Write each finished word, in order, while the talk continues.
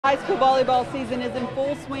High school volleyball season is in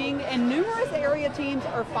full swing, and numerous area teams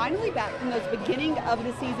are finally back from those beginning of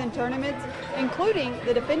the season tournaments, including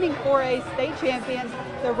the defending 4A state champions,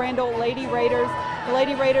 the Randall Lady Raiders. The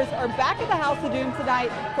Lady Raiders are back at the House of Doom tonight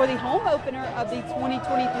for the home opener of the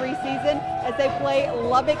 2023 season as they play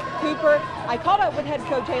Lubbock Cooper. I caught up with head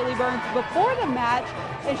coach Haley Burns before the match,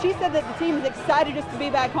 and she said that the team is excited just to be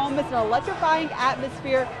back home. It's an electrifying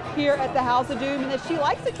atmosphere here at the House of Doom, and that she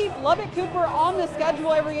likes to keep Lubbock Cooper on the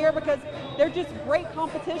schedule every year because they're just great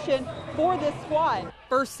competition for this squad.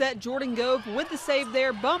 First set, Jordan Gove with the save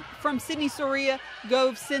there. Bump from Sydney Soria.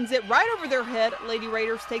 Gove sends it right over their head. Lady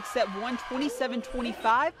Raiders take set 1,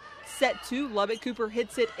 27-25. Set 2, Lubbock Cooper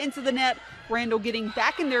hits it into the net. Randall getting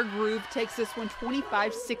back in their groove takes this one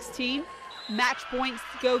 25-16. Match points,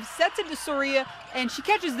 Gove sets it to Soria, and she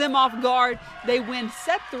catches them off guard. They win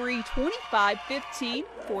set 3, 25-15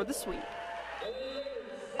 for the sweep.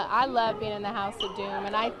 I love being in the House of Doom,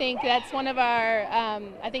 and I think that's one of our,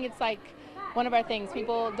 I think it's like one of our things.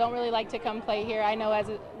 People don't really like to come play here. I know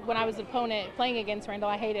when I was an opponent playing against Randall,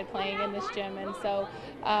 I hated playing in this gym, and so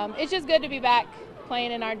it's just good to be back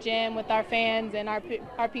playing in our gym with our fans and our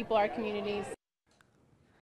people, our communities.